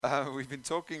We've been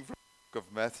talking from the book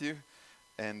of Matthew,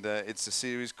 and it's a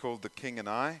series called The King and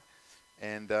I.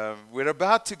 And we're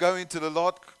about to go into the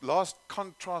last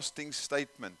contrasting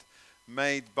statement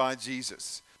made by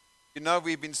Jesus. You know,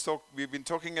 we've been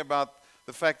talking about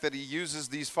the fact that he uses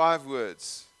these 5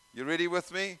 words. You ready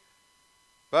with me?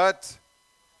 But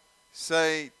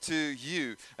say to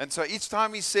you. And so each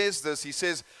time he says this, he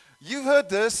says, you've heard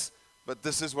this, but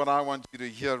this is what I want you to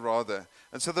hear rather.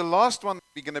 And so the last one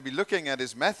we're going to be looking at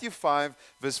is Matthew 5,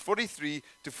 verse 43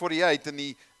 to 48, and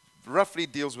he roughly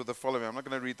deals with the following. I'm not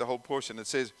going to read the whole portion. It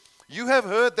says, you have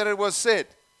heard that it was said,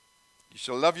 you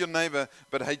shall love your neighbor,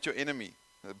 but hate your enemy.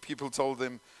 People told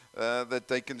them that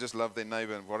they can just love their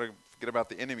neighbor and forget about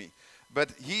the enemy.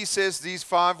 But he says these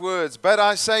 5 words, but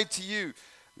I say to you,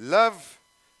 love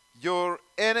your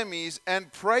enemies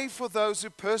and pray for those who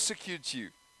persecute you.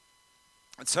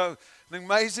 And so, an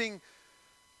amazing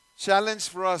challenge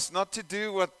for us not to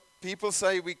do what people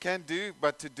say we can do,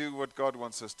 but to do what God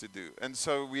wants us to do. And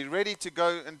so, we're ready to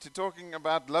go into talking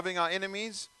about loving our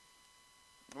enemies.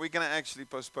 We're going to actually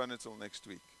postpone it till next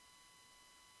week.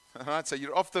 All right, so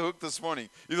you're off the hook this morning.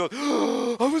 You thought,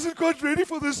 oh, I wasn't quite ready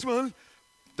for this one.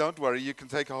 Don't worry, you can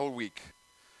take a whole week.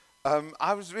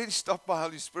 I was really stopped by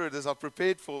Holy Spirit as I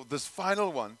prepared for this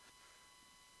final one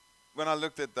when I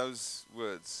looked at those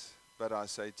words, but I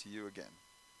say to you again.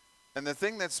 And the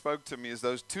thing that spoke to me is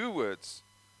those 2 words.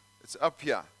 It's up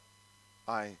here,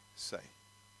 I say.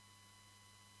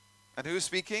 And who's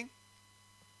speaking?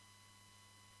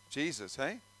 Jesus,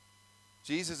 hey?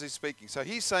 Jesus is speaking. So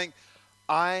he's saying,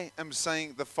 I am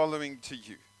saying the following to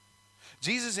you.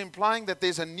 Jesus implying that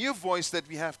there's a new voice that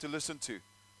we have to listen to.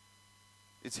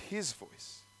 It's his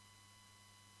voice.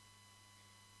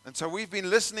 And so we've been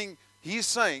listening, he's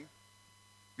saying,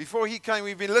 before he came,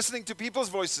 we've been listening to people's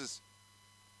voices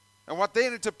and what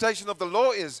their interpretation of the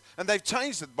law is. And they've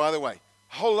changed it, by the way,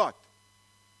 a whole lot.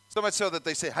 So much so that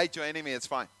they say, hate your enemy, it's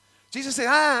fine. Jesus said,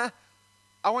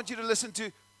 I want you to listen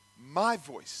to my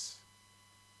voice.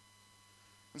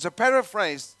 And so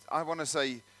paraphrased, I want to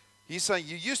say, he's saying,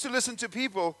 you used to listen to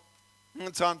people,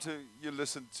 it's time you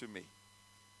listen to me.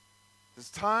 It's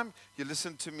time you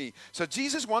listen to me. So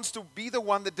Jesus wants to be the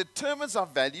one that determines our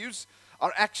values,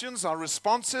 our actions, our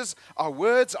responses, our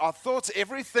words, our thoughts,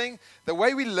 everything, the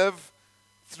way we live,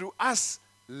 through us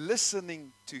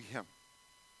listening to him.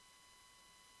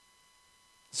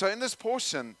 So in this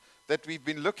portion that we've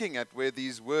been looking at, where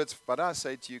these words, but I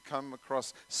say to you, come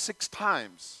across 6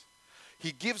 times,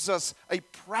 he gives us a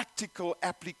practical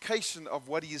application of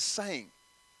what he is saying.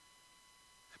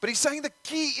 But he's saying the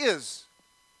key is,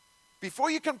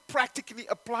 before you can practically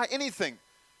apply anything,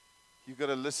 you've got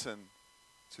to listen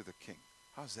to the King.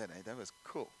 How's that, eh? That was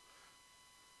cool.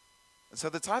 And so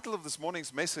the title of this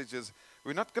morning's message is,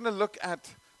 we're not going to look at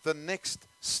the next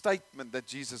statement that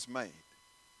Jesus made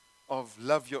of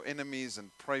love your enemies and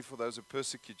pray for those who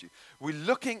persecute you. We're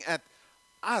looking at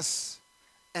us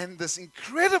and this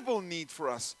incredible need for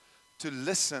us to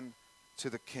listen to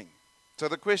the King. So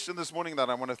the question this morning that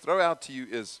I want to throw out to you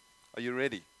is, are you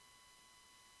ready?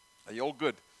 Are you all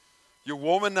good? You're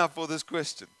warm enough for this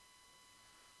question?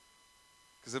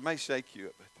 Because it may shake you a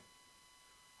bit.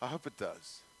 I hope it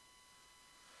does.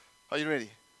 Are you ready?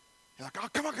 You're like, oh,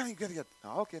 come on, get it. No,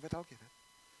 I'll give it.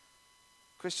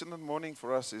 Question of the morning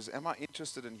for us is, am I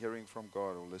interested in hearing from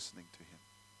God or listening to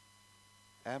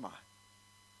him? Am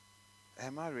I?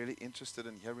 Am I really interested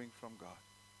in hearing from God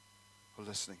or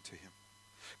listening to him?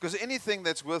 Because anything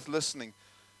that's worth listening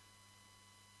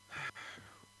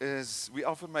is, we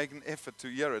often make an effort to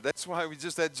hear it. That's why we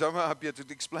just had Joma up here to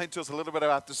explain to us a little bit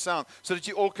about the sound, so that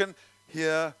you all can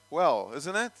hear well,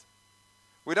 isn't it?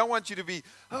 We don't want you to be,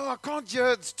 oh, I can't hear,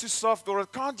 it's too soft, or I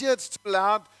can't hear, it's too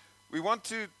loud. We want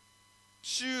to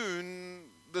tune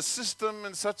the system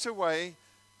in such a way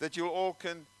that you all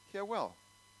can hear well.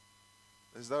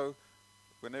 As though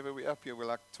whenever we're up here, we're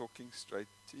like talking straight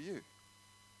to you.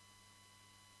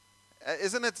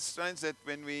 Isn't it strange that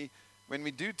when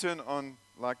we do turn on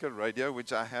like a radio,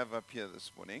 which I have up here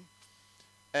this morning,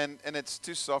 and it's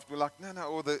too soft, we're like, no,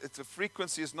 or the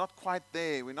frequency is not quite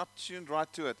there. We're not tuned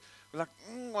right to it. We're like,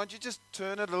 why don't you just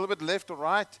turn it a little bit left or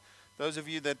right? Those of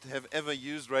you that have ever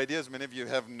used radios, many of you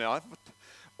have not.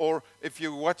 Or if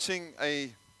you're watching the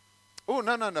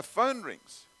phone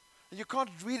rings. And you can't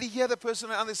really hear the person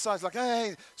on the other side. It's like,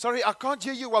 hey, sorry, I can't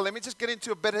hear you well. Let me just get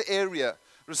into a better area,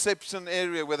 reception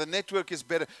area where the network is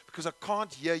better, because I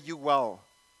can't hear you well.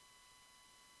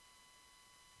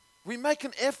 We make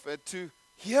an effort to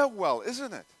hear well,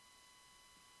 isn't it?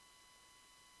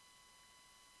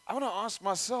 I want to ask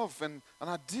myself, and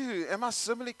I do, am I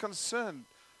similarly concerned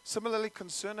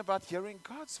about hearing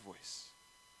God's voice?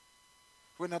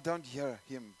 when I don't hear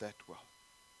Him that well?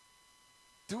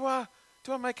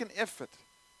 Do I make an effort?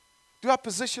 Do I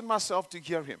position myself to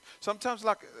hear Him? Sometimes,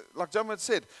 like John had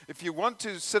said, if you want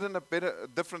to sit in a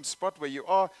different spot where you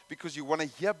are because you want to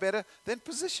hear better, then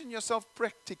position yourself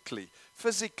practically,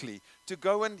 physically, to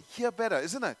go and hear better,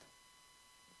 isn't it?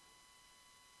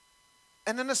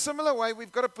 And in a similar way,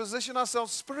 we've got to position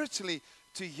ourselves spiritually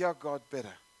to hear God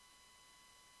better.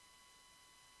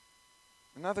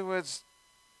 In other words,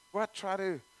 try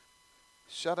to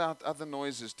shut out other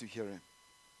noises to hear Him.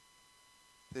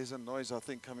 There's a noise, I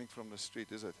think, coming from the street,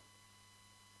 is it?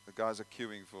 The guys are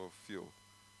queuing for fuel.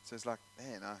 So it's like,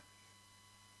 man, I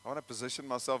want to position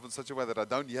myself in such a way that I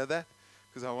don't hear that,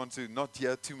 because I want to not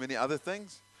hear too many other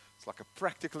things. It's like a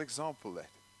practical example, that.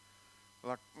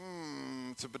 Like,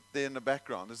 it's a bit there in the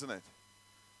background, isn't it?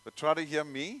 But try to hear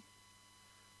me.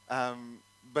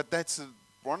 But that's a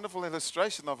wonderful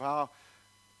illustration of how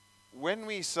when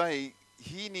we say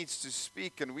He needs to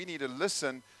speak and we need to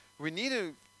listen, we need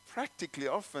to practically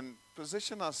often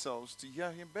position ourselves to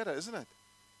hear Him better, isn't it?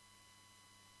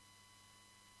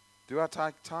 Do I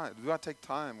take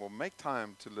time or make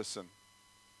time to listen?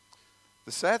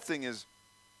 The sad thing is,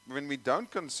 when we don't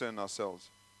concern ourselves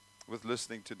with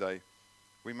listening today,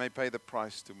 we may pay the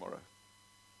price tomorrow.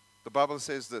 The Bible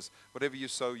says this: whatever you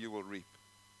sow, you will reap.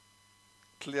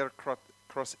 Clear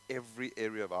across every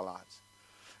area of our lives.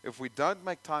 If we don't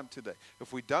make time today,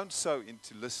 if we don't sow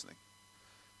into listening,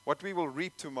 what we will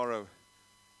reap tomorrow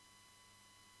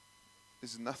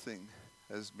is nothing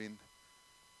has been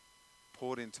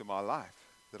poured into my life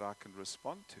that I can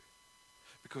respond to,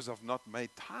 because I've not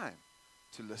made time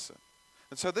to listen.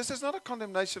 And so this is not a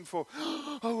condemnation for,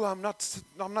 I'm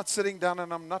not sitting down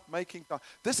and I'm not making time.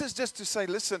 This is just to say,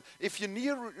 listen, if you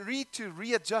need to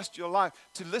readjust your life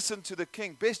to listen to the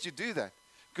King, best you do that.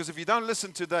 Because if you don't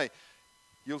listen today,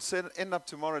 you'll end up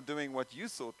tomorrow doing what you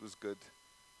thought was good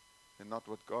and not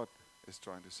what God is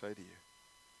trying to say to you.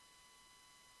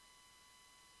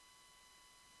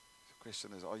 The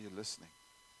question is, are you listening?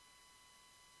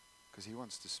 Because He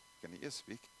wants to speak, and He is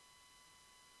speaking.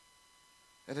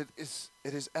 And it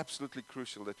is absolutely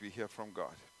crucial that we hear from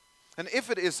God. And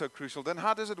if it is so crucial, then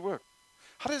how does it work?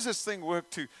 How does this thing work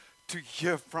to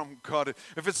hear from God?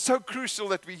 If it's so crucial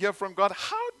that we hear from God,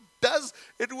 how does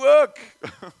it work?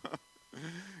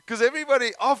 Because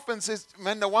everybody often says,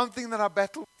 man, the one thing that I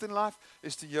battle with in life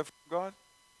is to hear from God.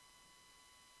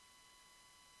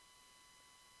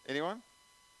 Anyone?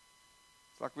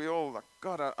 It's like we all, like,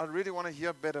 God, I really want to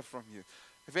hear better from you.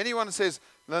 If anyone says,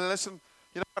 listen,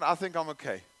 you know what, I think I'm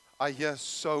okay. I hear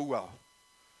so well.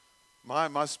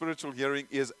 My spiritual hearing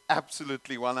is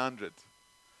absolutely 100.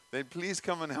 Then please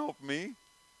come and help me.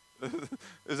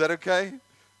 Is that okay?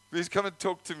 Please come and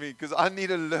talk to me, because I need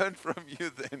to learn from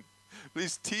you then.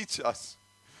 Please teach us.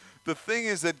 The thing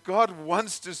is that God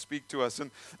wants to speak to us.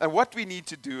 And what we need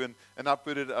to do, and I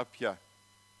put it up here.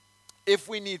 If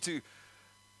we need to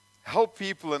help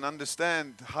people and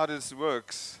understand how this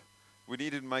works, we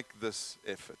need to make this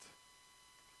effort.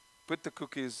 Put the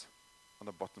cookies on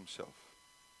the bottom shelf.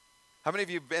 How many of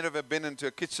you have ever been into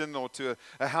a kitchen or to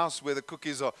a house where the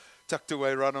cookies are tucked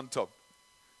away right on top?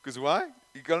 Because why?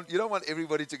 You don't want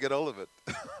everybody to get all of it.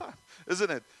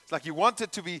 Isn't it? It's like you want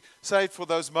it to be saved for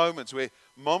those moments where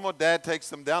mom or dad takes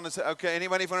them down and say, okay,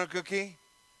 anybody for a cookie?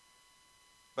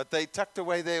 But they tucked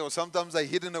away there, or sometimes they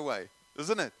hidden away.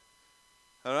 Isn't it?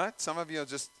 All right? Some of you are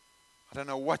just, I don't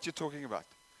know what you're talking about.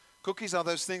 Cookies are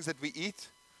those things that we eat.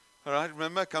 All right,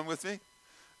 remember, come with me.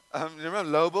 Remember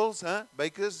Lobels,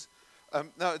 bakers?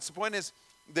 No, the point is,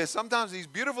 there's sometimes these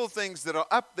beautiful things that are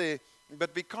up there,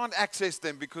 but we can't access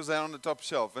them because they're on the top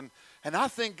shelf. And I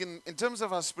think in terms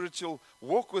of our spiritual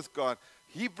walk with God,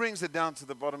 He brings it down to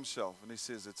the bottom shelf, and He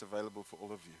says it's available for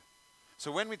all of you.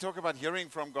 So when we talk about hearing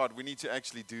from God, we need to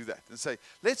actually do that and say,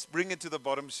 let's bring it to the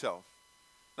bottom shelf.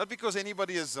 Not because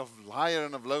anybody is of higher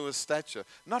and of lower stature.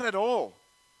 Not at all.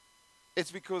 It's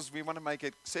because we want to make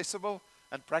it accessible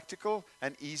and practical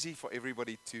and easy for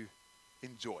everybody to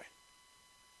enjoy.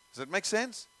 Does that make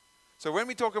sense? So when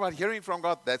we talk about hearing from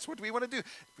God, that's what we want to do,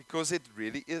 because it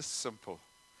really is simple.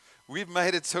 We've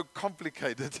made it so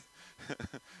complicated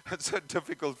and so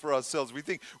difficult for ourselves. We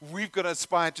think we've got to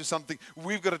aspire to something,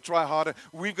 we've got to try harder,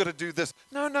 we've got to do this.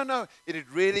 No. It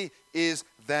really is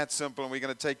that simple, and we're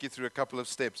going to take you through a couple of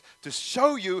steps to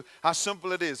show you how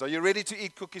simple it is. Are you ready to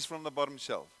eat cookies from the bottom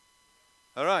shelf?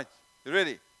 All right, you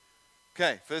ready?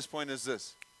 Okay, first point is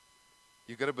this.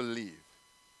 You've got to believe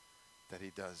that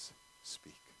He does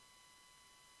speak.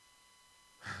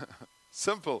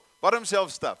 Simple, bottom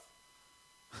shelf stuff.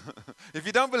 If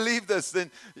you don't believe this,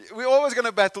 then we're always going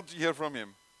to battle to hear from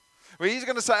Him. Where He's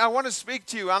going to say, I want to speak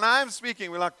to you, and I'm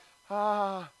speaking. We're like,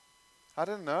 I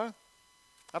don't know.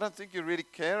 I don't think you really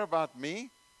care about me.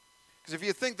 Because if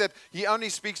you think that He only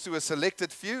speaks to a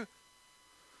selected few,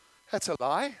 that's a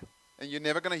lie. And you're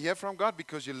never going to hear from God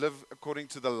because you live according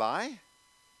to the lie.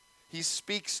 He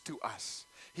speaks to us.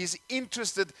 He's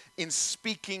interested in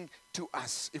speaking to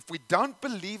us. If we don't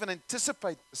believe and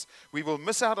anticipate this, we will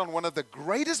miss out on one of the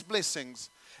greatest blessings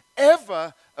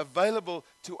ever available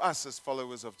to us as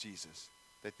followers of Jesus,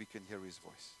 that we can hear His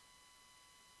voice.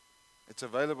 It's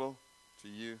available to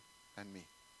you and me.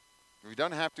 We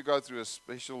don't have to go through a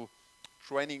special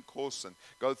training course and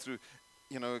go through,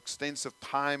 extensive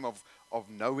time of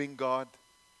knowing God.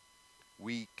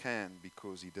 We can,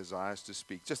 because He desires to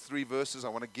speak. Just 3 verses I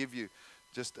want to give you.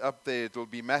 Just up there, it will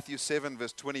be Matthew 7,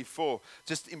 verse 24.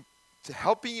 Just to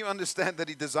helping you understand that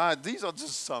He desired. These are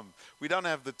just some. We don't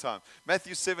have the time.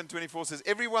 Matthew 7, 24 says,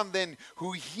 everyone then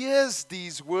who hears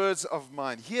these words of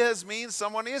mine. Hears means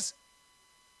someone is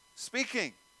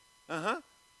speaking.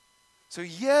 So he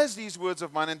hears these words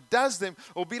of mine and does them,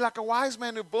 or be like a wise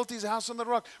man who built his house on the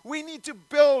rock. We need to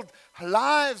build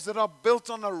lives that are built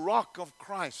on a rock of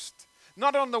Christ.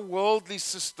 Not on the worldly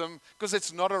system, because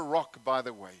it's not a rock, by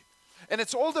the way. And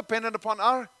it's all dependent upon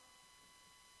our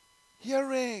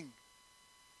hearing.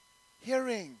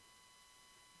 Hearing.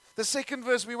 The second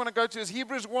verse we want to go to is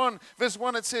Hebrews 1, verse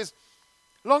 1. It says,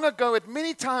 long ago, at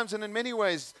many times and in many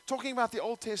ways, talking about the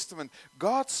Old Testament,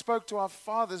 God spoke to our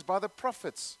fathers by the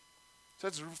prophets. So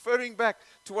it's referring back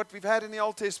to what we've had in the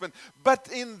Old Testament. But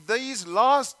in these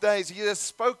last days, He has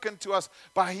spoken to us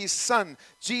by His Son.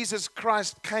 Jesus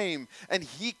Christ came, and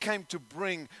He came to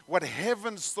bring what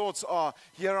heaven's thoughts are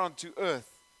here onto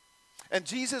earth. And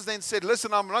Jesus then said,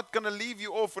 listen, I'm not going to leave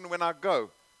you orphan when I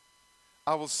go.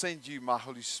 I will send you my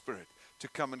Holy Spirit to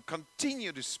come and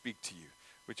continue to speak to you,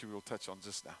 which we will touch on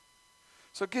just now.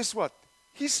 So guess what?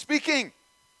 He's speaking.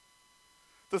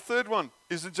 The third one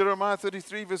is in Jeremiah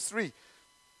 33, verse 3.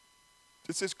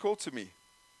 It says, call to me,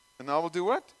 and I will do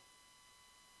what?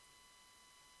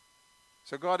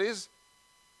 So God is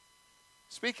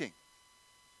speaking.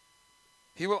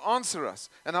 He will answer us,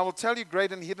 and I will tell you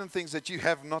great and hidden things that you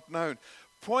have not known.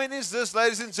 Point is this,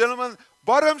 ladies and gentlemen,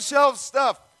 bottom shelf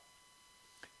stuff.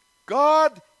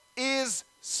 God is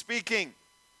speaking.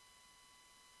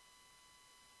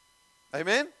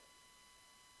 Amen?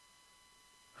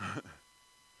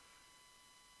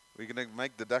 We're going to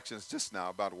make deductions just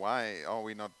now about why are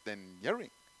we not then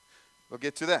hearing. We'll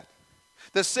get to that.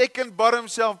 The second bottom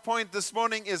shelf point this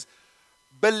morning is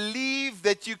believe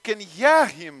that you can hear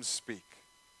Him speak.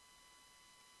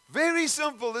 Very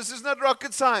simple. This is not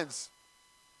rocket science.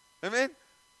 Amen?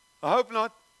 I hope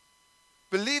not.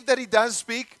 Believe that He does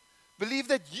speak. Believe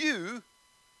that you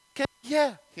can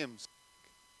hear Him speak.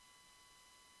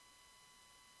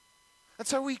 And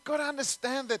so we've got to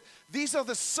understand that these are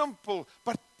the simple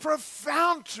but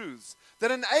profound truths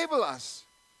that enable us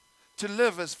to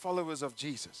live as followers of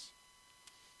Jesus.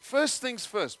 First things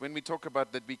first, when we talk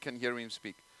about that we can hear Him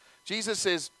speak. Jesus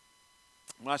says,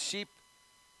 my sheep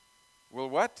will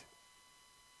what?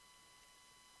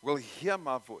 Will hear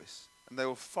my voice, and they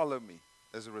will follow me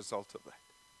as a result of that.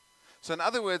 So in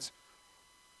other words,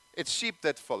 it's sheep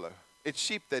that follow. It's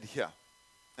sheep that hear.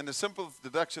 And the simple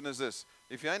deduction is this.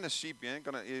 If you ain't a sheep, you ain't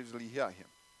going to easily hear Him.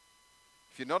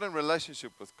 If you're not in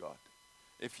relationship with God,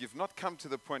 if you've not come to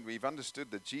the point where you've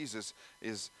understood that Jesus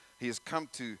He has come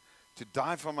to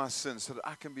die for my sins so that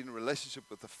I can be in a relationship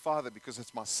with the Father, because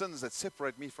it's my sins that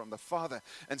separate me from the Father,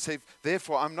 and say,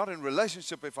 therefore, I'm not in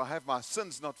relationship if I have my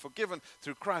sins not forgiven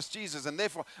through Christ Jesus, and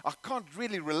therefore, I can't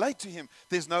really relate to Him.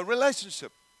 There's no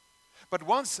relationship. But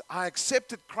once I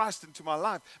accepted Christ into my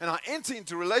life and I enter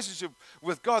into relationship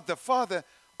with God the Father,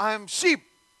 I am sheep.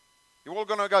 You're all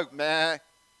going to go, nah.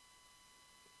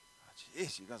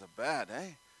 Jeez, you guys are bad,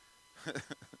 eh?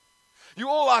 You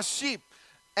all are sheep.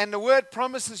 And the Word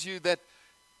promises you that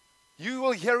you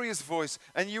will hear His voice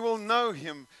and you will know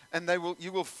Him, and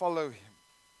you will follow Him.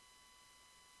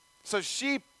 So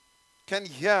sheep can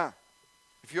hear.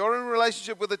 If you're in a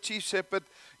relationship with a chief shepherd,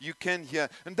 you can hear.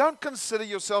 And don't consider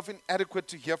yourself inadequate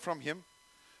to hear from Him.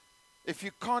 If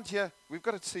you can't hear, we've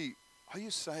got to see, are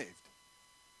you saved?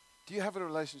 Do you have a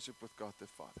relationship with God the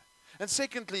Father? And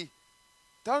secondly,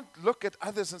 don't look at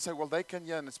others and say, well, they can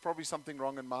hear and it's probably something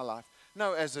wrong in my life.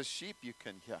 No, as a sheep, you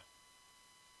can hear.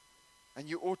 And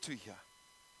you ought to hear.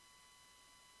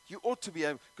 You ought to be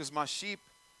able, because my sheep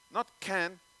not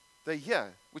can, they hear,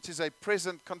 which is a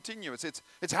present continuous.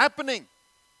 It's happening.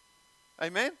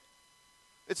 Amen?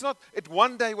 It's not, it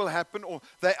one day will happen, or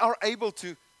they are able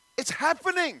to. It's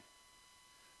happening.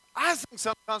 I think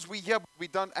sometimes we hear, but we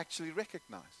don't actually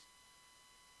recognize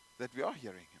that we are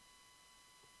hearing Him.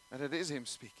 And it is Him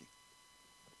speaking.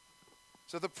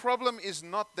 So the problem is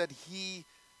not that He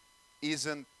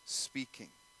isn't speaking.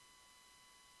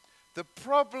 The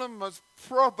problem most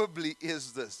probably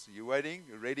is this. You waiting?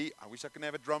 You ready? I wish I could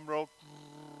have a drum roll.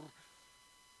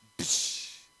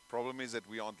 Problem is that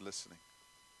we aren't listening.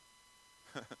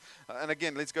 And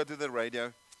again, let's go to the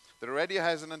radio. The radio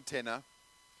has an antenna.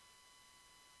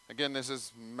 Again, this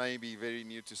is maybe very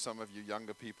new to some of you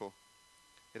younger people.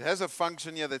 It has a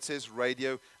function here that says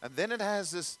radio, and then it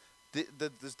has this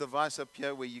device up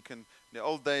here where you can, in the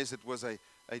old days it was a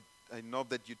knob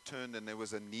that you turned and there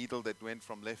was a needle that went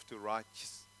from left to right.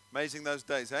 Amazing those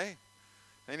days, eh?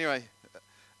 Anyway,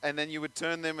 and then you would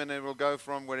turn them and it will go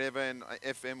from wherever in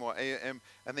FM or AM,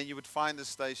 and then you would find a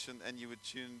station and you would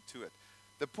tune to it.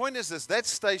 The point is this, that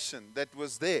station that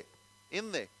was there,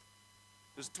 in there,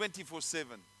 was 24/7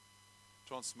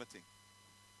 transmitting.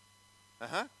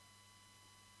 It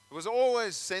was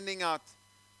always sending out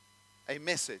a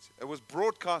message. It was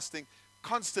broadcasting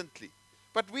constantly.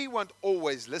 But we weren't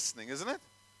always listening, isn't it?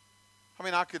 I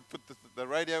mean, I could put the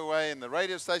radio away and the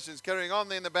radio stations carrying on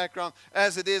there in the background.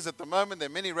 As it is at the moment, there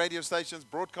are many radio stations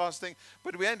broadcasting,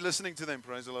 but we ain't listening to them.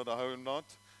 Praise the Lord, I hope not.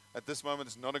 At this moment,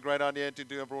 it's not a great idea to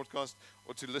do a broadcast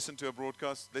or to listen to a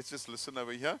broadcast. Let's just listen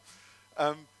over here.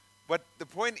 But the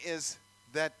point is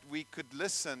that we could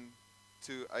listen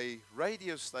to a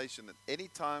radio station at any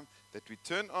time that we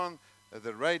turn on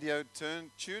the radio,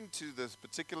 tune to this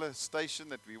particular station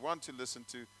that we want to listen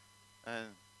to, and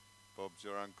Bob's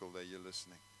your uncle there, you're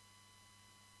listening.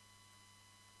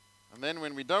 And then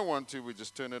when we don't want to, we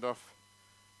just turn it off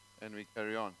and we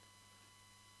carry on.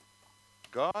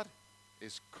 God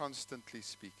is constantly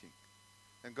speaking.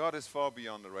 And God is far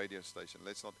beyond the radio station.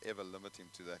 Let's not ever limit Him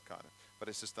to that kind of, but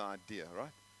it's just an idea,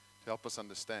 right? To help us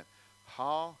understand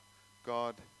how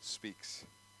God speaks.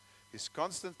 He's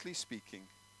constantly speaking.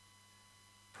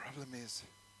 Problem is,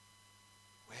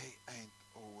 we ain't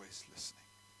always listening.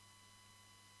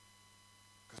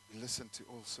 Because we listen to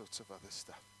all sorts of other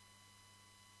stuff.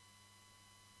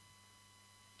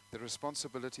 The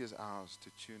responsibility is ours to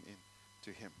tune in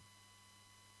to Him.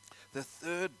 The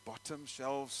third bottom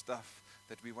shelf stuff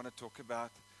that we want to talk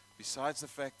about, besides the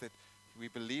fact that we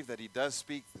believe that He does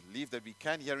speak, believe that we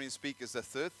can hear Him speak, is the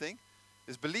third thing,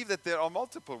 is believe that there are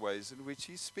multiple ways in which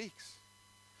He speaks.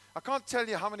 I can't tell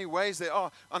you how many ways there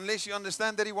are unless you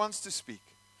understand that He wants to speak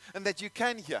and that you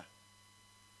can hear.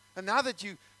 And now that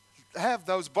you have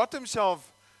those bottom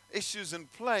shelf issues in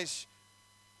place,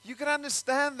 you can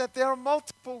understand that there are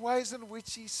multiple ways in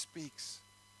which He speaks.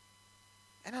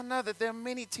 And I know that there are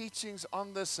many teachings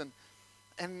on this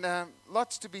and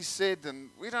lots to be said,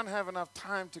 and we don't have enough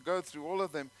time to go through all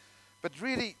of them. But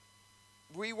really,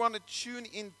 we want to tune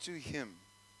into Him.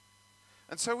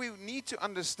 And so we need to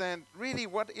understand really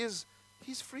what is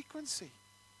His frequency.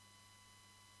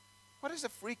 What is the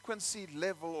frequency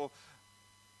level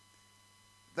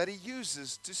that He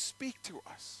uses to speak to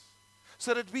us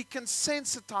so that we can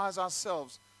sensitize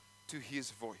ourselves to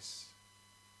His voice?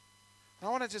 And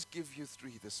I want to just give you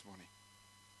 3 this morning.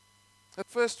 The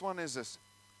first one is this.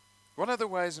 One of the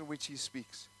ways in which He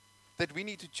speaks that we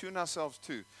need to tune ourselves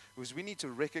to is we need to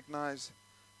recognize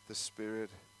the Spirit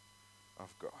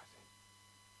of God.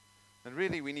 And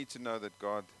really we need to know that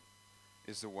God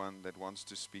is the one that wants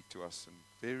to speak to us in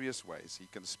various ways. He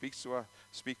can speak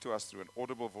to us through an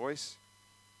audible voice.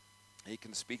 He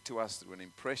can speak to us through an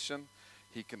impression.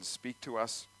 He can speak to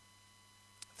us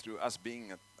through us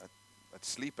being at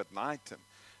sleep at night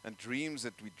and dreams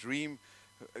that we dream.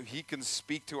 He can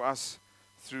speak to us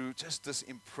through just this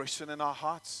impression in our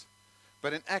hearts.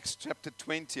 But in Acts chapter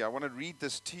 20, I want to read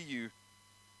this to you,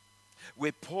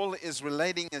 where Paul is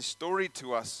relating a story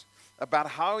to us about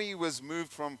how he was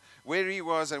moved from where he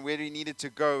was and where he needed to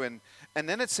go. And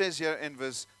then it says here in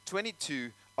verse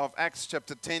 22 of Acts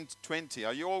chapter 10-20.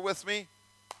 Are you all with me?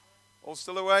 All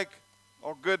still awake?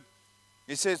 All good?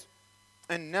 He says,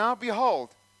 and now behold,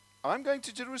 I'm going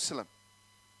to Jerusalem.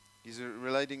 He's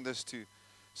relating this to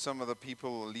some of the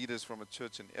people, leaders from a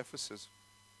church in Ephesus.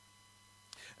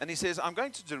 And he says, I'm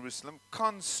going to Jerusalem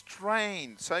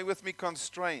constrained. Say with me,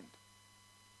 constrained.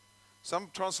 Some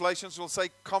translations will say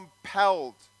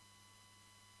compelled.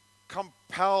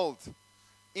 Compelled.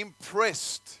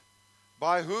 Impressed.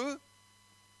 By who?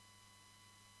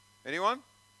 Anyone?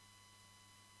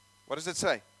 What does it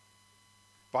say?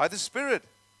 By the Spirit.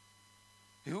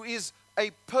 Who is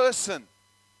a person.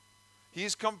 He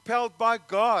is compelled by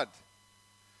God.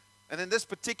 And in this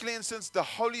particular instance, the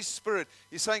Holy Spirit.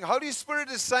 He's saying, Holy Spirit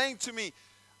is saying to me,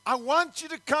 I want you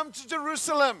to come to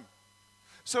Jerusalem.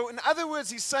 So in other words,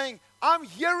 he's saying, I'm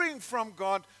hearing from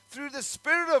God through the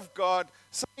Spirit of God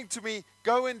saying to me,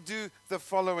 go and do the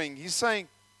following. He's saying,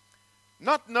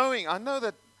 not knowing, I know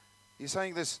that he's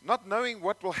saying this, not knowing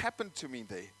what will happen to me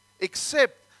there,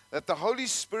 except that the Holy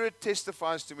Spirit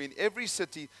testifies to me in every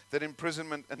city that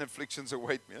imprisonment and afflictions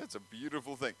await me. That's a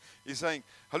beautiful thing. He's saying,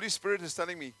 Holy Spirit is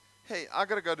telling me, hey, I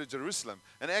got to go to Jerusalem.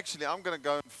 And actually, I'm going to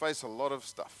go and face a lot of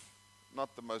stuff.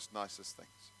 Not the most nicest things.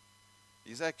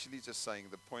 He's actually just saying,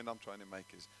 the point I'm trying to make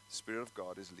is, the Spirit of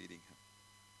God is leading him.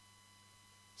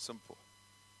 Simple.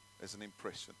 There's an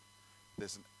impression.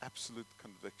 There's an absolute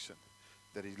conviction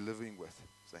that he's living with.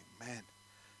 Saying, man,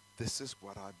 this is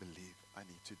what I believe I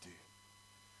need to do.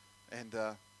 And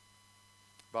the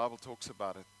Bible talks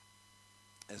about it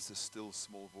as the still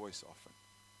small voice often.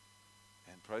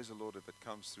 And praise the Lord if it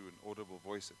comes through an audible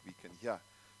voice that we can hear.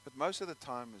 But most of the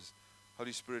time is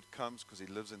Holy Spirit comes because he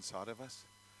lives inside of us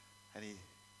and he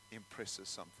impresses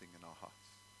something in our hearts.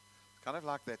 It's kind of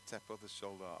like that tap of the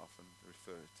shoulder I often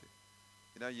refer to.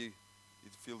 You know, you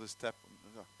feel this tap.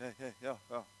 Yeah,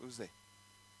 who's there?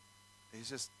 He's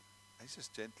just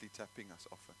gently tapping us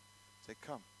often. Say,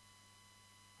 come.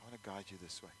 I want to guide you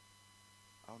this way.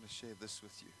 I want to share this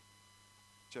with you.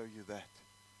 Show you that.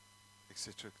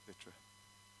 Etc., etc.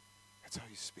 That's how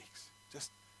he speaks.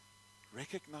 Just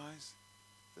recognize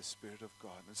the Spirit of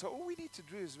God. And so all we need to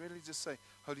do is really just say,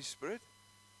 Holy Spirit,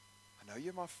 I know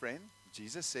you're my friend.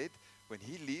 Jesus said, when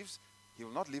he leaves, he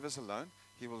will not leave us alone.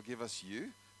 He will give us you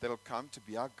that will come to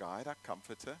be our guide, our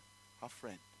comforter, our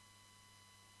friend.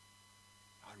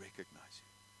 I recognize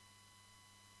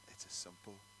you. It's as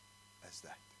simple as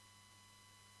that.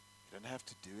 You don't have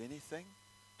to do anything,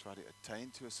 try to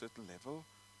attain to a certain level.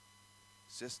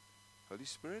 It's just, Holy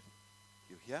Spirit,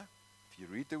 you're here. If you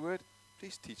read the word,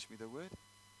 please teach me the word.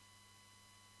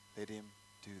 Let him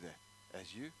do that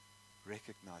as you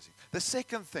recognize him. The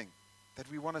second thing that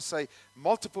we want to say,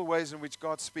 multiple ways in which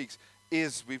God speaks,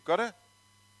 is we've got to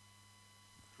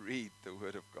read the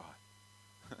word of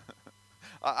God.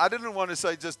 I didn't want to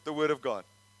say just the word of God,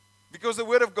 because the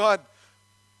word of God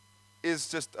is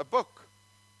just a book.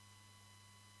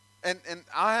 And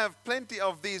I have plenty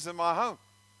of these in my home.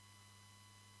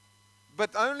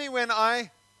 But only when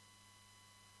I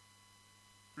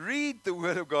read the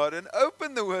Word of God and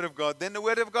open the Word of God, then the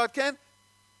Word of God can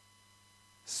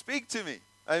speak to me.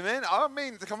 Amen? I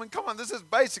mean, come on, this is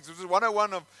basics. This is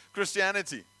 101 of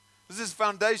Christianity. This is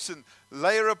foundation,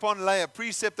 layer upon layer,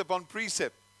 precept upon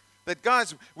precept. That,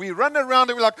 guys, we run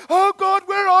around and we're like, oh God,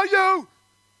 where are you?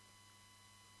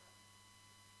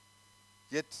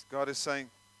 Yet God is saying,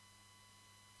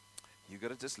 you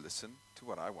got to just listen to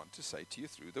what I want to say to you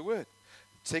through the word.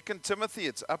 2 Timothy,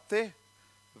 it's up there.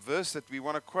 The verse that we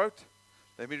want to quote.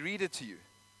 Let me read it to you.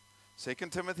 2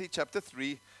 Timothy chapter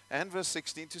 3 and verse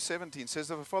 16 to 17 says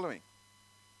the following.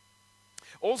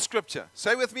 All scripture.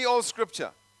 Say with me, all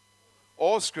scripture.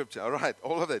 All scripture. All right,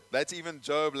 all of it. That's even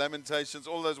Job, Lamentations,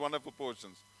 all those wonderful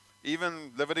portions.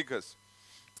 Even Leviticus.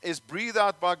 Is breathed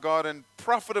out by God and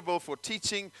profitable for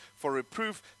teaching, for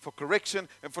reproof, for correction,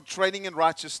 and for training in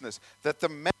righteousness, that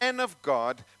the man of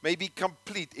God may be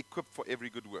complete, equipped for every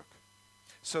good work.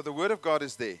 So the word of God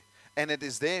is there, and it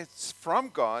is there from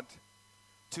God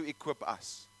to equip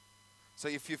us. So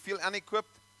if you feel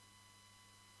unequipped,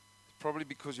 it's probably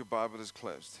because your Bible is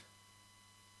closed.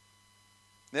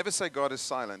 Never say God is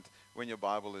silent when your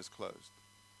Bible is closed.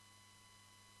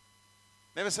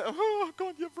 Never say, oh, I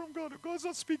can't hear from God. God's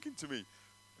not speaking to me.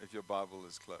 If your Bible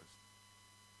is closed.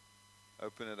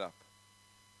 Open it up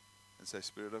and say,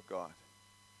 Spirit of God,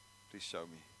 please show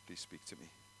me. Please speak to me.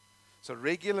 So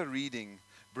regular reading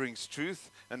brings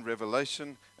truth and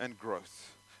revelation and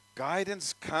growth.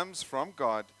 Guidance comes from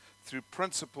God through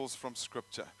principles from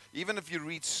Scripture. Even if you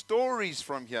read stories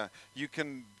from here, you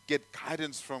can get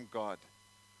guidance from God.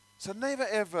 So never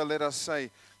ever let us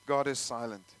say God is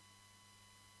silent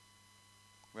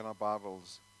when our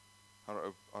Bibles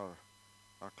are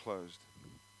closed.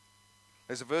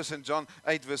 There's a verse in John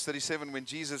 8 verse 37 when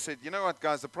Jesus said, you know what,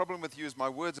 guys, the problem with you is my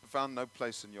words have found no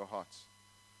place in your hearts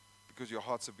because your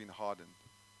hearts have been hardened.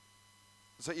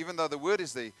 So even though the word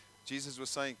is there, Jesus was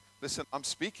saying, listen, I'm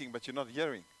speaking, but you're not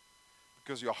hearing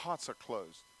because your hearts are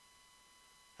closed.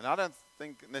 And I don't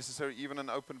think necessarily even an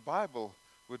open Bible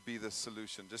would be the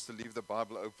solution, just to leave the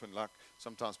Bible open. Like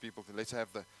sometimes people think, let's have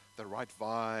the right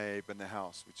vibe in the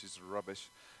house, which is rubbish.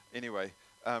 Anyway,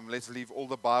 let's leave all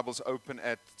the Bibles open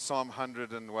at Psalm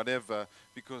 100 and whatever,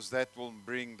 because that will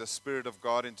bring the Spirit of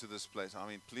God into this place. I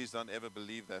mean, please don't ever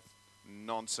believe that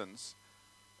nonsense.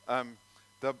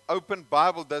 The open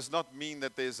Bible does not mean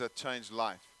that there's a changed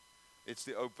life. It's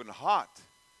the open heart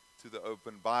to the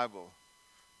open Bible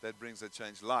that brings a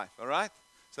changed life. All right?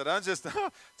 So don't just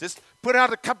just put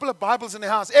out a couple of Bibles in the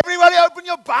house. Everybody open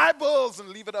your Bibles and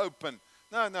leave it open.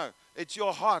 No. It's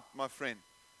your heart, my friend,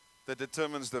 that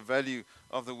determines the value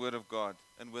of the Word of God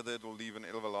and whether it will leave an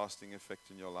everlasting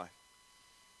effect in your life.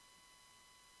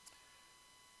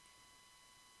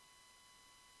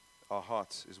 Our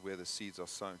hearts is where the seeds are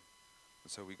sown.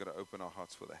 And so we've got to open our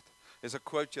hearts for that. There's a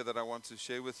quote here that I want to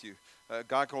share with you. A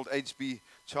guy called H.B.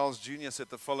 Charles Jr. said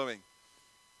the following.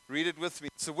 Read it with me.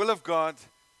 It's the will of God,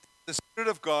 the Spirit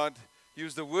of God,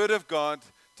 use the Word of God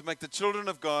to make the children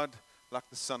of God like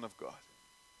the Son of God.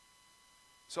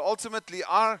 So ultimately,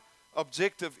 our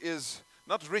objective is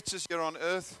not riches here on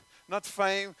earth, not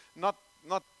fame, not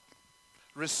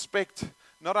respect,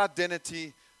 not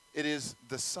identity. It is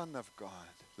the Son of God,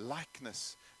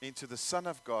 likeness into the Son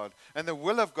of God and the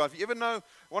will of God. If you ever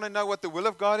want to know what the will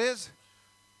of God is,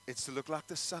 it's to look like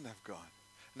the Son of God.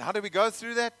 And how do we go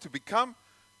through that? To become,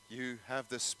 you have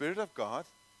the Spirit of God,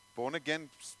 born again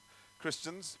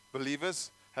Christians, believers,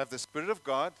 have the Spirit of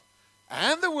God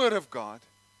and the Word of God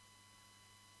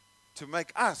to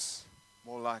make us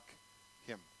more like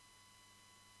Him.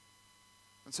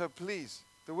 And so please,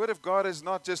 the Word of God is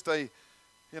not just a,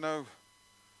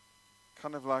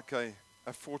 kind of like a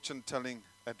fortune-telling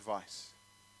advice.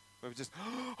 Where we just,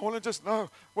 I want to just know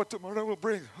what tomorrow will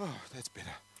bring. Oh, that's better.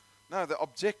 No, the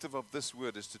objective of this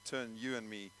word is to turn you and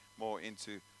me more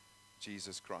into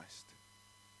Jesus Christ.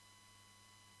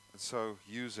 And so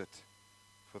use it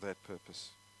for that purpose.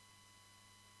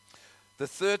 The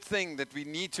third thing that we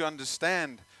need to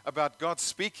understand about God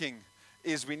speaking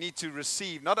is we need to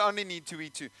receive. Not only we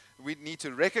need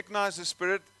to recognize the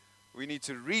Spirit, we need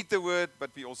to read the Word, but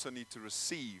we also need to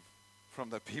receive from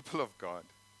the people of God.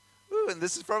 Ooh, and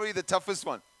this is probably the toughest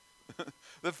one.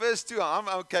 The first two I'm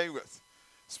okay with.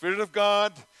 Spirit of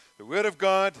God, the Word of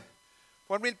God.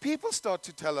 But when people start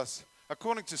to tell us,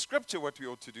 according to Scripture, what we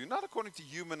ought to do, not according to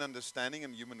human understanding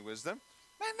and human wisdom,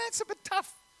 man, that's a bit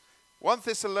tough. 1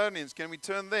 Thessalonians, can we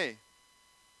turn there?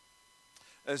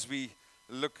 As we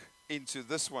look into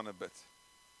this one a bit.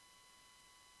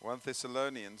 1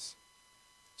 Thessalonians,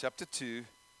 chapter 2,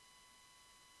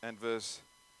 and verse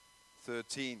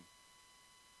 13.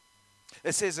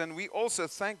 It says, and we also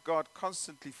thank God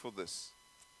constantly for this.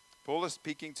 Paul is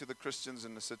speaking to the Christians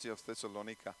in the city of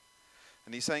Thessalonica.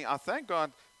 And he's saying, I thank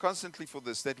God constantly for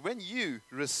this, that when you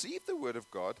receive the word of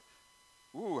God,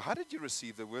 how did you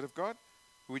receive the word of God?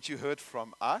 Which you heard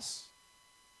from us.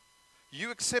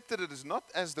 You accepted it as not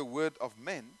as the word of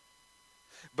men,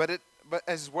 but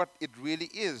as what it really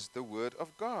is, the word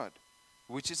of God,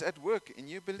 which is at work in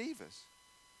you believers.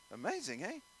 Amazing,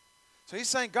 eh? So he's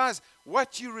saying, guys,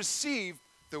 what you received,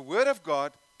 the word of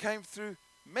God, came through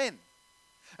men.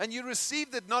 And you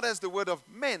received it not as the word of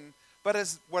men, but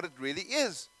as what it really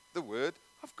is, the word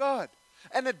of God.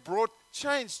 And it brought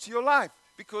change to your life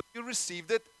because you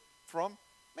received it from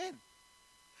men.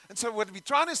 And so what we're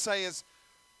trying to say is,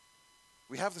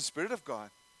 we have the Spirit of God,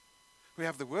 we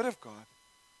have the Word of God,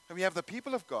 and we have the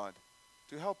people of God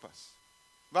to help us.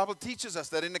 The Bible teaches us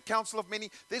that in the counsel of many,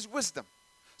 there's wisdom.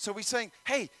 So we're saying,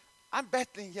 hey, I'm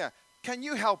battling here. Can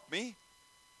you help me?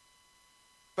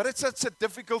 But it's such a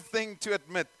difficult thing to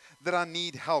admit that I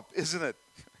need help, isn't it?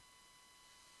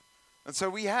 And so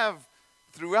we have,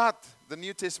 throughout the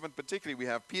New Testament particularly, we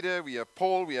have Peter, we have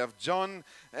Paul, we have John,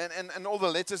 and all the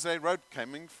letters they wrote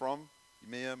coming from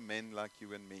mere men like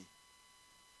you and me.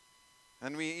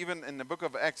 And we even, in the book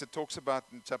of Acts, it talks about,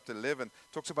 in chapter 11,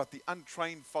 talks about the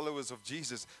untrained followers of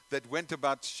Jesus that went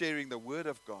about sharing the word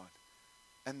of God.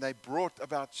 And they brought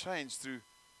about change through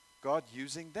God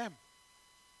using them.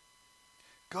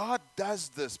 God does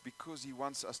this because He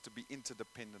wants us to be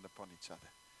interdependent upon each other.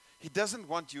 He doesn't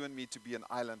want you and me to be an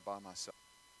island by myself.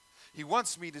 He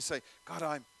wants me to say, God,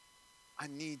 I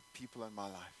need people in my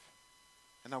life.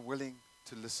 And I'm willing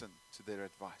to listen to their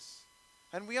advice.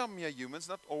 And we are mere humans.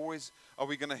 Not always are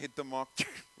we going to hit the mark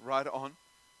right on.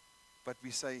 But we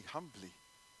say humbly,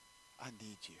 I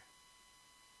need you.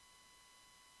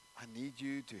 I need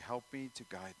you to help me, to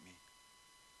guide me.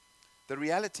 The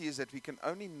reality is that we can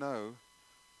only know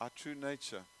our true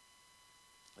nature.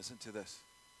 Listen to this.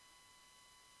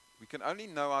 We can only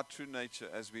know our true nature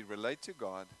as we relate to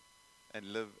God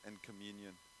and live in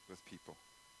communion with people.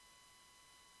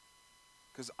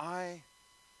 Because I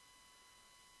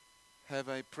have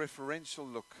a preferential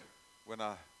look when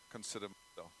I consider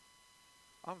myself.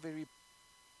 I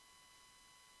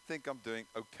think I'm doing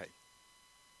okay.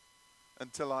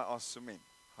 Until I ask Sumin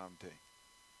how I'm doing.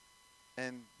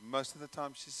 And most of the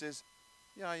time she says,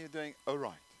 yeah, you're doing all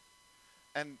right.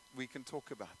 And we can talk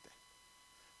about that.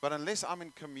 But unless I'm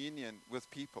in communion with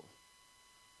people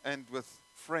and with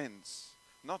friends,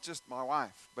 not just my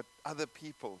wife, but other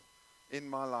people in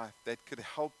my life that could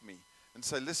help me and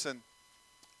say, listen,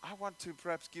 I want to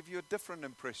perhaps give you a different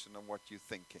impression of what you're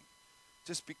thinking.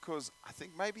 Just because I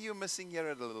think maybe you're missing here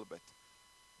a little bit.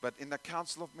 But in the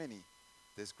counsel of many,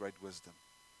 there's great wisdom.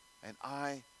 And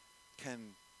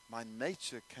my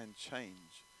nature can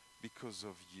change because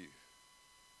of you.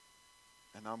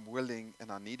 And I'm willing,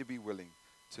 and I need to be willing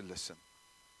to listen.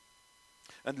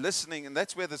 And listening, and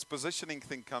that's where this positioning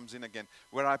thing comes in again,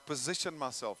 where I position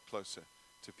myself closer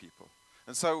to people.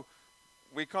 And so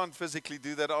we can't physically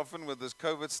do that often with this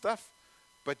COVID stuff,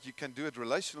 but you can do it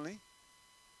relationally.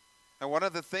 And one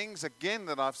of the things, again,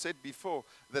 that I've said before,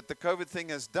 that the COVID thing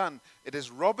has done, it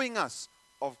is robbing us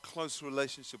of close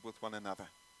relationship with one another.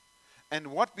 And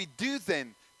what we do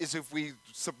then is if we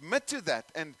submit to that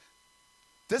and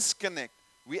disconnect,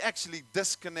 we actually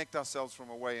disconnect ourselves from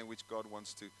a way in which God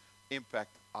wants to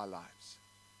impact our lives.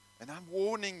 And I'm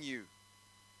warning you,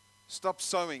 stop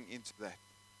sowing into that.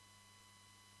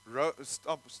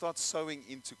 Start sowing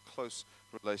into close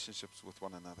relationships with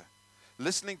one another.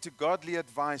 Listening to godly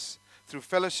advice through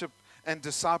fellowship and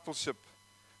discipleship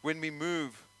when we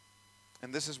move.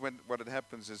 And this is what it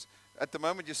happens is, at the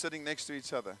moment you're sitting next to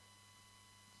each other.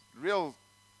 Real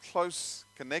close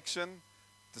connection,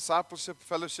 discipleship,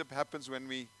 fellowship happens when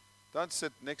we don't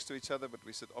sit next to each other, but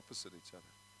we sit opposite each other.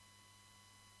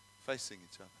 Facing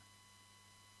each other.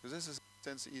 Because this is in a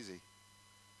sense easy.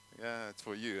 Yeah, it's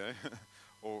for you, eh?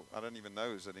 Or I don't even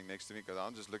know who's sitting next to me because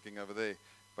I'm just looking over there.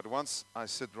 But once I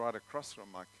sit right across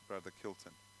from my brother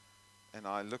Kilton, and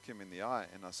I look him in the eye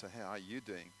and I say, hey, how are you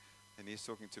doing? And he's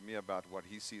talking to me about what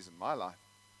he sees in my life.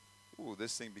 Ooh,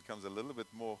 this thing becomes a little bit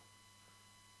more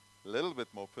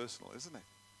personal, isn't it?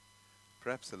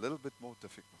 Perhaps a little bit more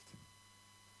difficult.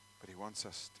 But he wants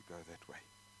us to go that way.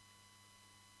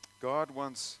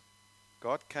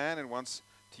 God can and wants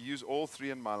to use all three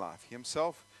in my life.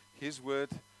 Himself, His Word,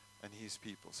 and His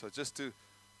people. So just to,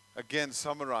 again,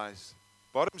 summarize,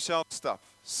 bottom shelf stuff,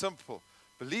 simple.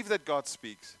 Believe that God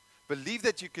speaks. Believe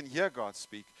that you can hear God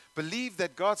speak. Believe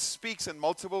that God speaks in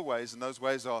multiple ways, and those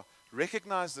ways are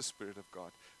recognize the Spirit of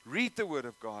God, read the Word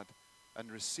of God,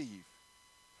 and receive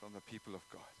from the people of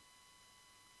God.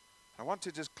 I want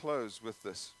to just close with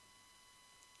this.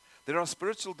 There are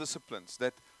spiritual disciplines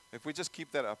that, if we just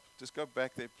keep that up, just go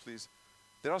back there, please.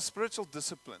 There are spiritual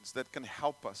disciplines that can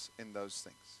help us in those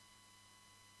things.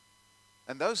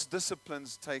 And those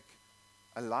disciplines take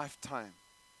a lifetime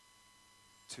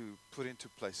to put into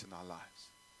place in our lives.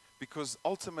 Because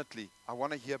ultimately, I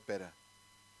want to hear better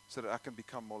so that I can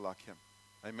become more like Him.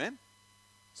 Amen?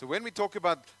 So when we talk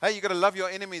about, hey, you got to love your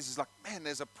enemies, it's like, man,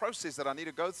 there's a process that I need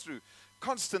to go through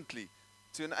constantly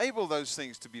to enable those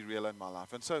things to be real in my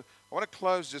life. And so I want to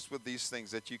close just with these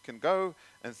things that you can go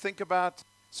and think about,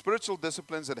 spiritual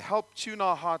disciplines that help tune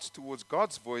our hearts towards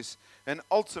God's voice and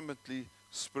ultimately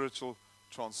spiritual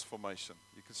transformation.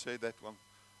 You can say that one.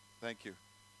 Thank you.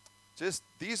 Just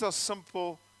these are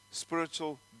simple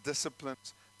spiritual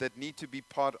disciplines that need to be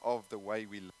part of the way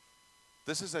we live.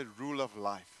 This is a rule of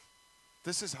life.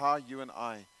 This is how you and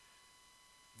I,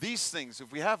 these things,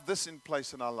 if we have this in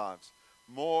place in our lives,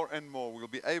 more and more we'll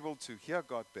be able to hear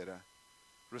God better,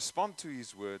 respond to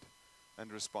His Word,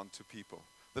 and respond to people.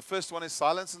 The first one is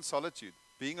silence and solitude,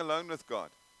 being alone with God.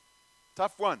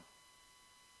 Tough one.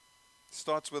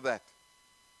 Starts with that.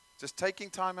 Just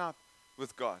taking time out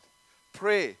with God.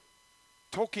 Prayer,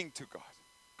 talking to God,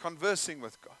 conversing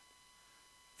with God.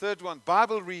 Third one,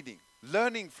 Bible reading,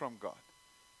 learning from God.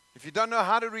 If you don't know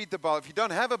how to read the Bible, if you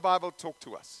don't have a Bible, talk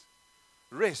to us.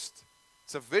 Rest.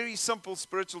 It's a very simple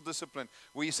spiritual discipline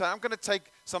where you say, I'm going to take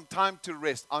some time to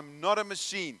rest. I'm not a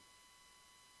machine.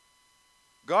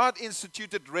 God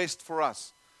instituted rest for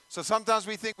us. So sometimes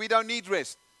we think we don't need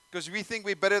rest because we think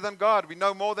we're better than God. We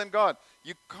know more than God.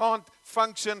 You can't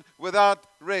function without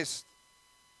rest.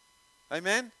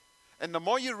 Amen? And the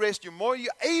more you rest, the more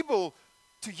you're able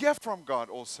to hear from God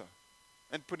also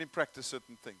and put in practice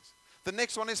certain things. The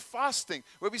next one is fasting,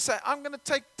 where we say, I'm going to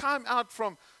take time out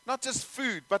from not just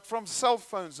food, but from cell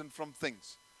phones and from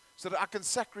things, so that I can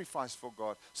sacrifice for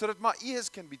God, so that my ears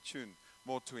can be tuned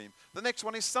more to Him. The next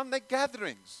one is Sunday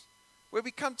gatherings, where we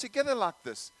come together like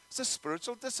this. It's a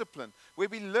spiritual discipline, where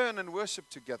we learn and worship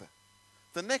together.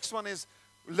 The next one is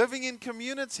living in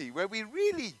community, where we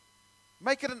really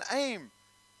make it an aim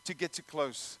to get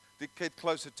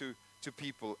closer to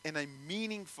people in a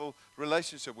meaningful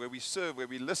relationship where we serve, where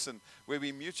we listen, where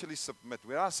we mutually submit,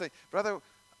 where I say, brother,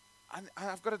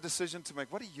 I've got a decision to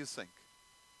make. What do you think?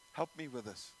 Help me with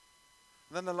this.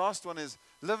 And then the last one is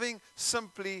living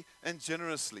simply and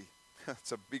generously.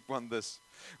 It's a big one, this.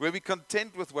 Where we're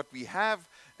content with what we have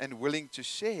and willing to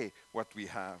share what we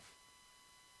have.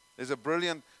 There's a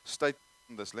brilliant statement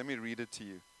on this. Let me read it to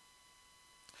you.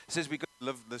 It says we got to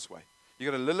live this way.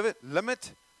 You got to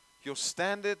limit your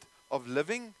standard of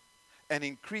living and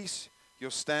increase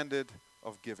your standard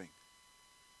of giving.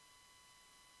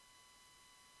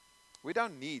 We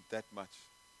don't need that much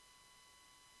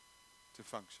to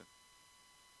function.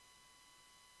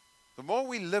 The more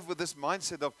we live with this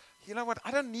mindset of, you know what,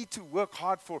 I don't need to work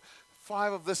hard for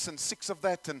 5 of this and 6 of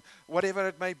that and whatever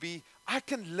it may be. I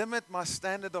can limit my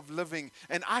standard of living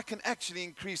and I can actually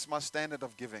increase my standard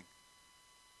of giving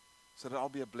so that I'll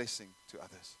be a blessing to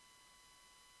others.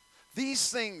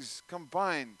 These things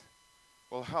combined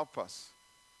will help us.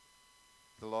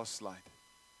 The last slide.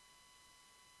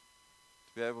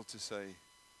 To be able to say,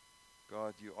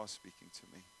 God, you are speaking to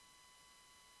me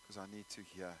because I need to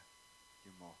hear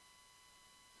you more.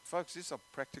 Folks, these are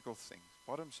practical things,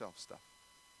 bottom shelf stuff.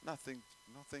 Nothing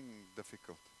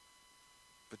difficult.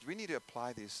 But we need to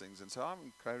apply these things. And so I'm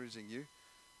encouraging you,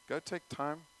 go take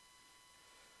time.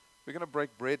 We're going to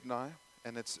break bread now,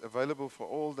 and it's available for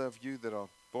all of you that are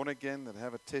born again, that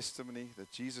have a testimony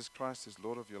that Jesus Christ is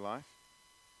Lord of your life.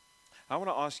 I want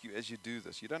to ask you as you do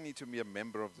this, you don't need to be a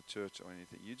member of the church or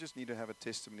anything. You just need to have a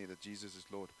testimony that Jesus is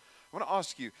Lord. I want to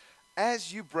ask you,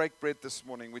 as you break bread this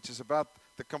morning, which is about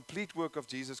the complete work of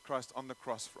Jesus Christ on the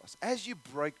cross for us, as you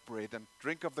break bread and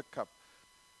drink of the cup,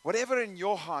 whatever in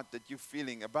your heart that you're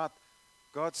feeling about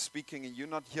God speaking and you're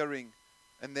not hearing,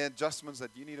 and the adjustments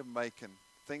that you need to make and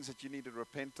things that you need to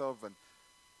repent of and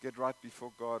get right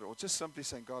before God, or just simply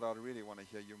saying, God, I really want to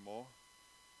hear you more.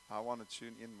 I want to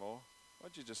tune in more. Why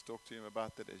don't you just talk to him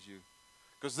about that as you,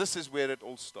 because this is where it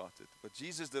all started. What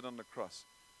Jesus did on the cross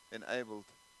enabled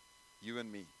you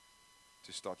and me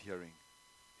to start hearing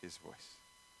his voice.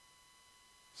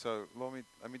 So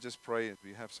let me just pray.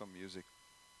 We have some music.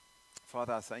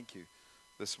 Father, I thank you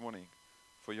this morning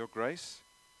for your grace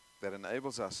that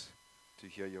enables us to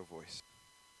hear your voice.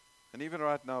 And even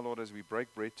right now, Lord, as we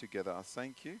break bread together, I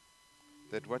thank you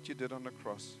that what you did on the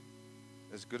cross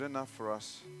is good enough for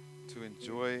us to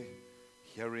enjoy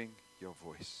hearing your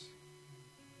voice.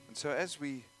 And so as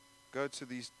we go to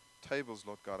these tables,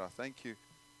 Lord God, I thank you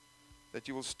that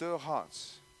you will stir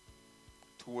hearts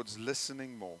towards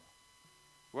listening more.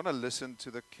 We want to listen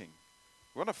to the King.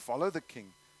 We want to follow the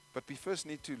King, but we first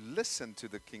need to listen to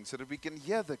the King so that we can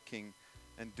hear the King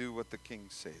and do what the King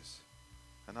says.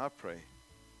 And I pray,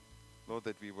 Lord,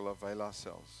 that we will avail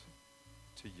ourselves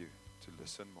to you to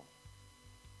listen more.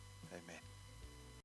 Amen.